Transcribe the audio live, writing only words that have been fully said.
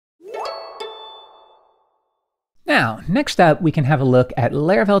Now, next up, we can have a look at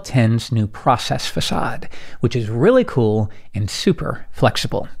Laravel 10's new process facade, which is really cool and super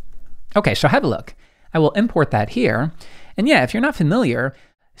flexible. Okay, so have a look. I will import that here. And yeah, if you're not familiar,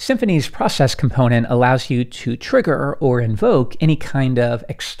 Symfony's process component allows you to trigger or invoke any kind of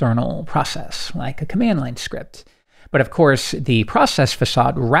external process, like a command line script. But of course, the process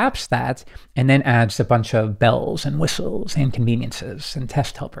facade wraps that and then adds a bunch of bells and whistles and conveniences and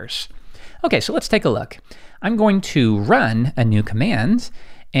test helpers. Okay, so let's take a look. I'm going to run a new command,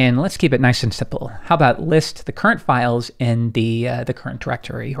 and let's keep it nice and simple. How about list the current files in the current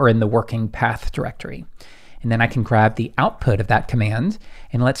directory, or in the working path directory. And then I can grab the output of that command,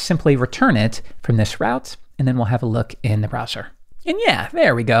 and let's simply return it from this route, and then we'll have a look in the browser. And yeah,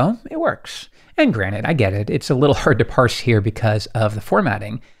 there we go, it works. And granted, I get it, it's a little hard to parse here because of the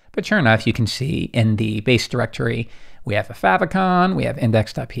formatting, but sure enough, you can see in the base directory, we have a favicon, we have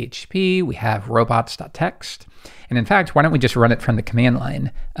index.php, we have robots.txt. And in fact, why don't we just run it from the command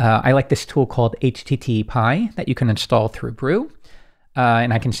line? I like this tool called httpy that you can install through Brew.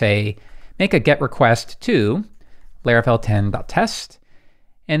 And I can say, make a GET request to laravel10.test.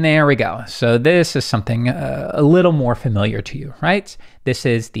 And there we go. So this is something a little more familiar to you, right? This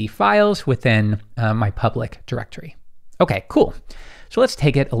is the files within my public directory. Okay, cool. So let's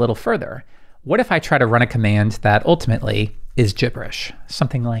take it a little further. What if I try to run a command that ultimately is gibberish?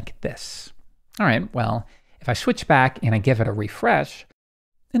 Something like this. All right, well, if I switch back and I give it a refresh,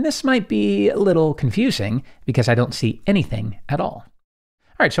 then this might be a little confusing because I don't see anything at all.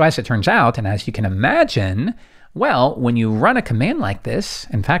 All right, so as it turns out, and as you can imagine, well, when you run a command like this,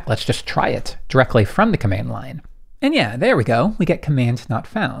 in fact, let's just try it directly from the command line. And yeah, there we go, we get command not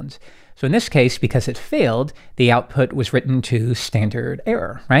found. So in this case, because it failed, the output was written to standard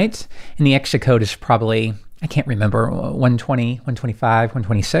error, right? And the exit code is probably, I can't remember, 120, 125,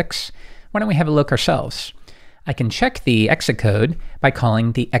 126. Why don't we have a look ourselves? I can check the exit code by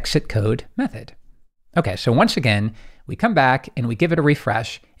calling the exit code method. Okay, so once again, we come back and we give it a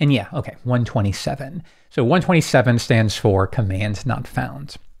refresh, and yeah, okay, 127. So 127 stands for command not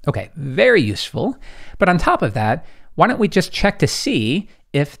found. Okay, very useful. But on top of that, why don't we just check to see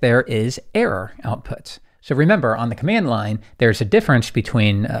if there is error output? So remember, on the command line, there's a difference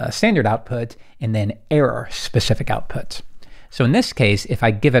between standard output and then error specific output. So in this case, if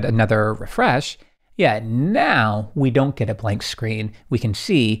I give it another refresh, yeah, now we don't get a blank screen. We can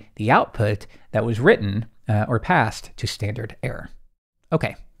see the output that was written or passed to standard error.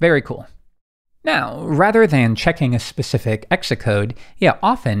 Okay, very cool. Now, rather than checking a specific exit code, yeah,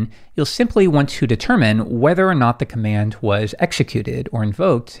 often you'll simply want to determine whether or not the command was executed or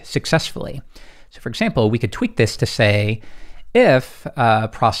invoked successfully. So for example, we could tweak this to say, if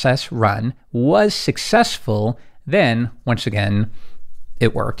process run was successful, then once again,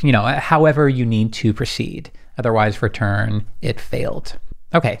 it worked. You know, however you need to proceed. Otherwise, return it failed.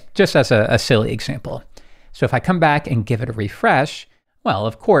 Okay, just as a silly example. So if I come back and give it a refresh, well,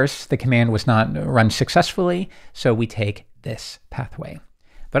 of course, the command was not run successfully, so we take this pathway.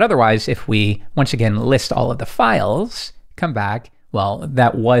 But otherwise, if we, once again, list all of the files, come back, well,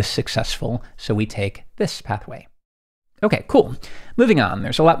 that was successful, so we take this pathway. Okay, cool. Moving on,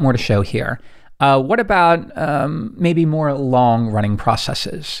 there's a lot more to show here. What about maybe more long-running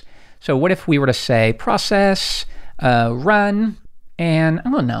processes? So what if we were to say process, run, and I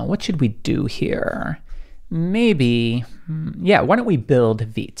don't know, what should we do here? Maybe, yeah, why don't we build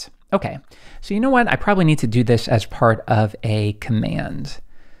Vite? Okay, so you know what? I probably need to do this as part of a command.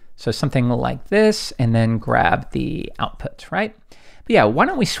 So something like this, and then grab the output, right? But yeah, why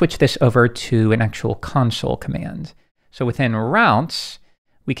don't we switch this over to an actual console command? So within routes,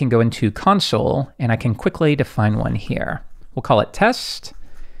 we can go into console, and I can quickly define one here. We'll call it test,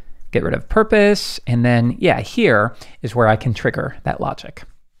 get rid of purpose, and then, yeah, here is where I can trigger that logic.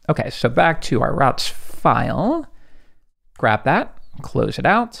 Okay, so back to our routes file, grab that, close it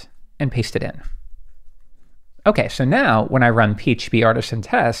out, and paste it in. Okay, so now when I run PHP artisan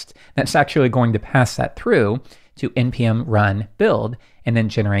test, that's actually going to pass that through to npm run build and then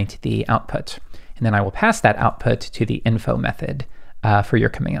generate the output. And then I will pass that output to the info method for your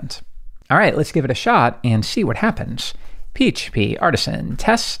command. All right, let's give it a shot and see what happens. PHP artisan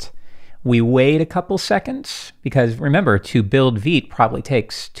test. We wait a couple seconds because remember, to build Vite probably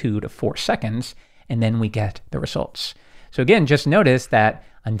takes 2 to 4 seconds, and then we get the results. So again, just notice that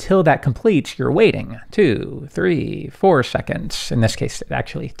until that completes, you're waiting 2, 3, 4 seconds. In this case,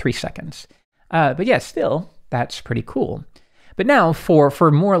 actually 3 seconds. But yeah, still, that's pretty cool. But now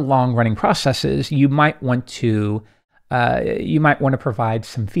for more long-running processes, you might want to provide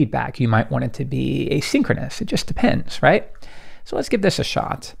some feedback. You might want it to be asynchronous. It just depends, right? So let's give this a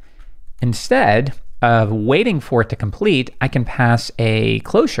shot. Instead, of waiting for it to complete, I can pass a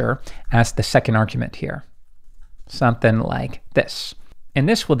closure as the second argument here. Something like this. And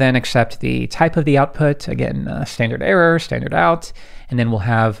this will then accept the type of the output, again, standard error, standard out, and then we'll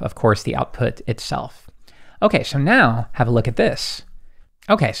have, of course, the output itself. Okay, so now have a look at this.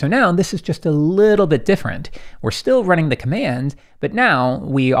 Okay, so now this is just a little bit different. We're still running the command, but now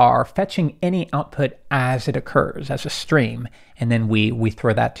we are fetching any output as it occurs, as a stream, and then we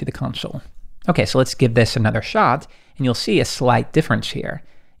throw that to the console. Okay, so let's give this another shot, and you'll see a slight difference here.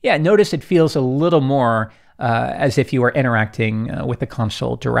 Yeah, notice it feels a little more as if you were interacting with the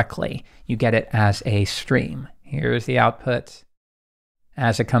console directly. You get it as a stream. Here's the output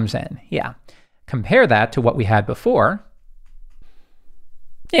as it comes in. Yeah. Compare that to what we had before.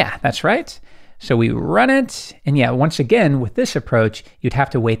 Yeah, that's right. So we run it, and yeah, once again, with this approach, you'd have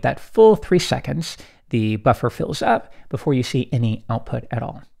to wait that full 3 seconds. The buffer fills up before you see any output at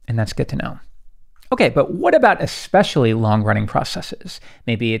all, and that's good to know. Okay, but what about especially long-running processes?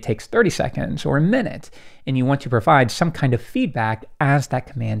 Maybe it takes 30 seconds or a minute, and you want to provide some kind of feedback as that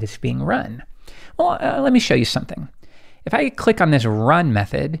command is being run. Well, let me show you something. If I click on this run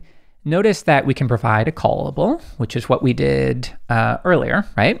method, notice that we can provide a callable, which is what we did earlier,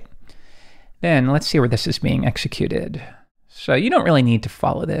 right? Then let's see where this is being executed. So you don't really need to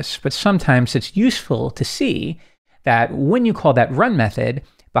follow this, but sometimes it's useful to see that when you call that run method,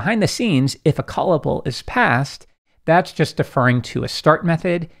 behind the scenes, if a callable is passed, that's just deferring to a start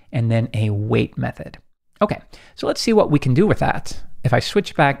method and then a wait method. Okay, so let's see what we can do with that. If I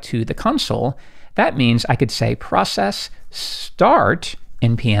switch back to the console, that means I could say process start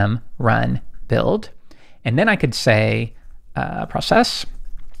npm run build, and then I could say process,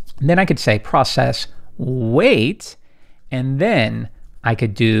 and then I could say process wait, and then I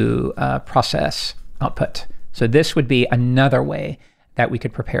could do process output. So this would be another way that we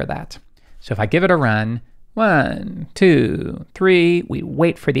could prepare that. So if I give it a run, 1, 2, 3, we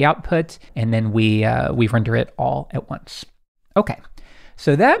wait for the output, and then we render it all at once. Okay,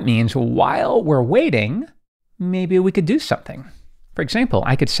 so that means while we're waiting, maybe we could do something. For example,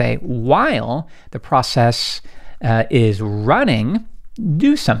 I could say while the process is running,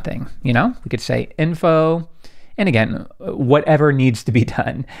 do something. You know, we could say info, and again, whatever needs to be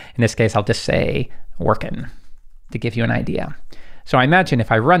done. In this case, I'll just say working to give you an idea. So I imagine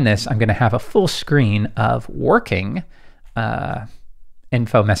if I run this, I'm going to have a full screen of working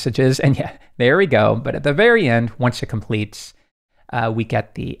info messages. And yeah, there we go. But at the very end, once it completes, we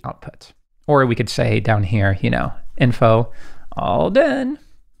get the output. Or we could say down here, you know, info, all done,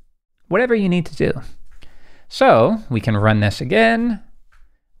 whatever you need to do. So we can run this again.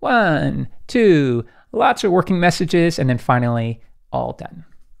 1, 2, lots of working messages, and then finally, all done.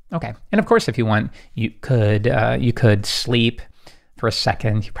 Okay, and of course, if you want, you could sleep for a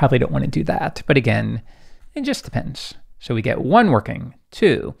second. You probably don't want to do that, but again, it just depends. So we get 1 working,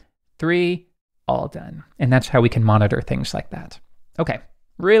 2, 3, all done, and that's how we can monitor things like that. Okay,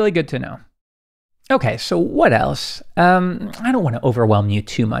 really good to know. Okay, so what else? I don't want to overwhelm you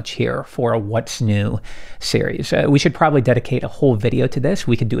too much here for a What's New series. We should probably dedicate a whole video to this.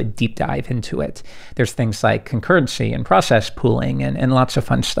 We could do a deep dive into it. There's things like concurrency and process pooling and lots of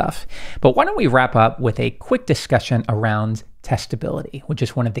fun stuff. But why don't we wrap up with a quick discussion around testability, which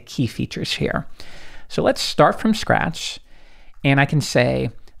is one of the key features here. So let's start from scratch, and I can say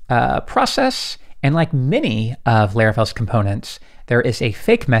process, and like many of Laravel's components, there is a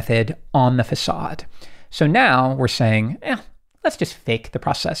fake method on the facade. So now we're saying, let's just fake the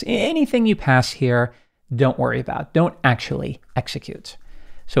process. Anything you pass here, don't worry about. Don't actually execute.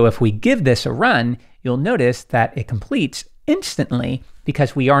 So if we give this a run, you'll notice that it completes instantly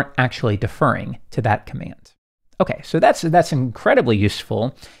because we aren't actually deferring to that command. Okay, so that's incredibly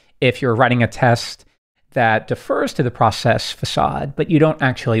useful if you're writing a test that defers to the process facade, but you don't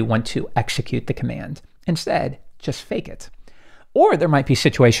actually want to execute the command. Instead, just fake it. Or there might be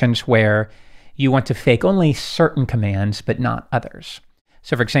situations where you want to fake only certain commands, but not others.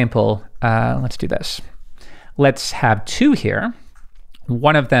 So for example, let's do this. Let's have 2 here.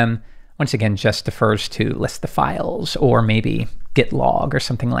 One of them, once again, just defers to list the files or maybe git log or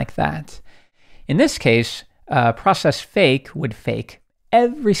something like that. In this case, process fake would fake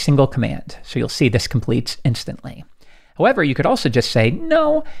every single command. So you'll see this completes instantly. However, you could also just say,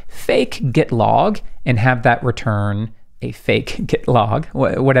 no, fake git log, and have that return a fake git log,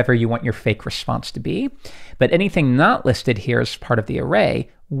 whatever you want your fake response to be. But anything not listed here as part of the array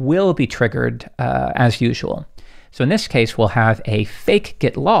will be triggered as usual. So in this case, we'll have a fake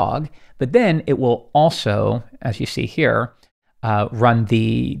git log, but then it will also, as you see here, run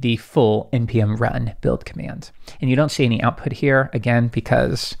the full npm run build command. And you don't see any output here, again,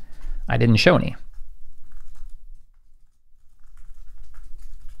 because I didn't show any.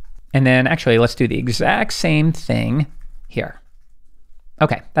 And then actually, let's do the exact same thing here.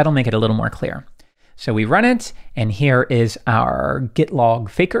 Okay, that'll make it a little more clear. So we run it, and here is our git log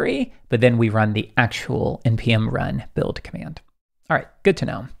fakery, but then we run the actual npm run build command. All right, good to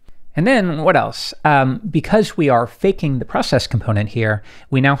know. And then what else? Because we are faking the process component here,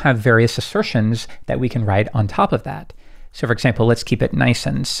 we now have various assertions that we can write on top of that. So for example, let's keep it nice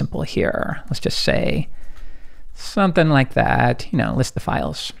and simple here. Let's just say something like that, list the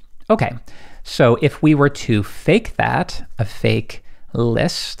files. Okay, so if we were to fake that, a fake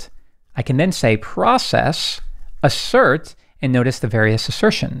list, I can then say process assert, and notice the various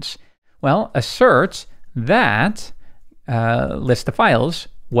assertions. Well, assert that list of files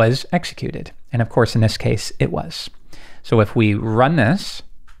was executed. And of course, in this case, it was. So if we run this,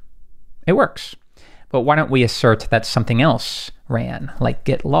 it works. But why don't we assert that something else ran, like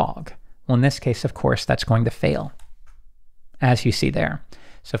git log? Well, in this case, of course, that's going to fail, as you see there.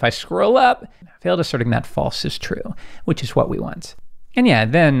 So if I scroll up, failed asserting that false is true, which is what we want. And yeah,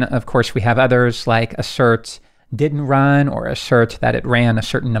 then of course we have others like assert didn't run or assert that it ran a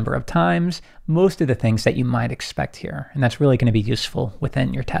certain number of times, most of the things that you might expect here. And that's really going to be useful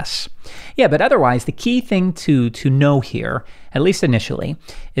within your tests. Yeah, but otherwise, the key thing to know here, at least initially,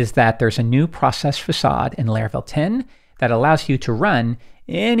 is that there's a new process facade in Laravel 10 that allows you to run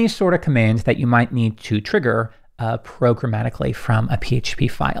any sort of command that you might need to trigger programmatically from a PHP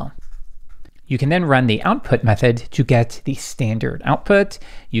file. You can then run the output method to get the standard output.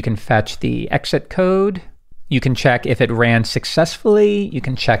 You can fetch the exit code. You can check if it ran successfully. You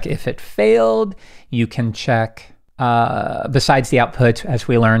can check if it failed. You can check, besides the output, as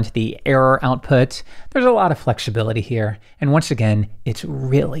we learned, the error output. There's a lot of flexibility here. And once again, it's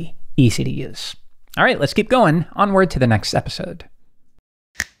really easy to use. All right, let's keep going. Onward to the next episode.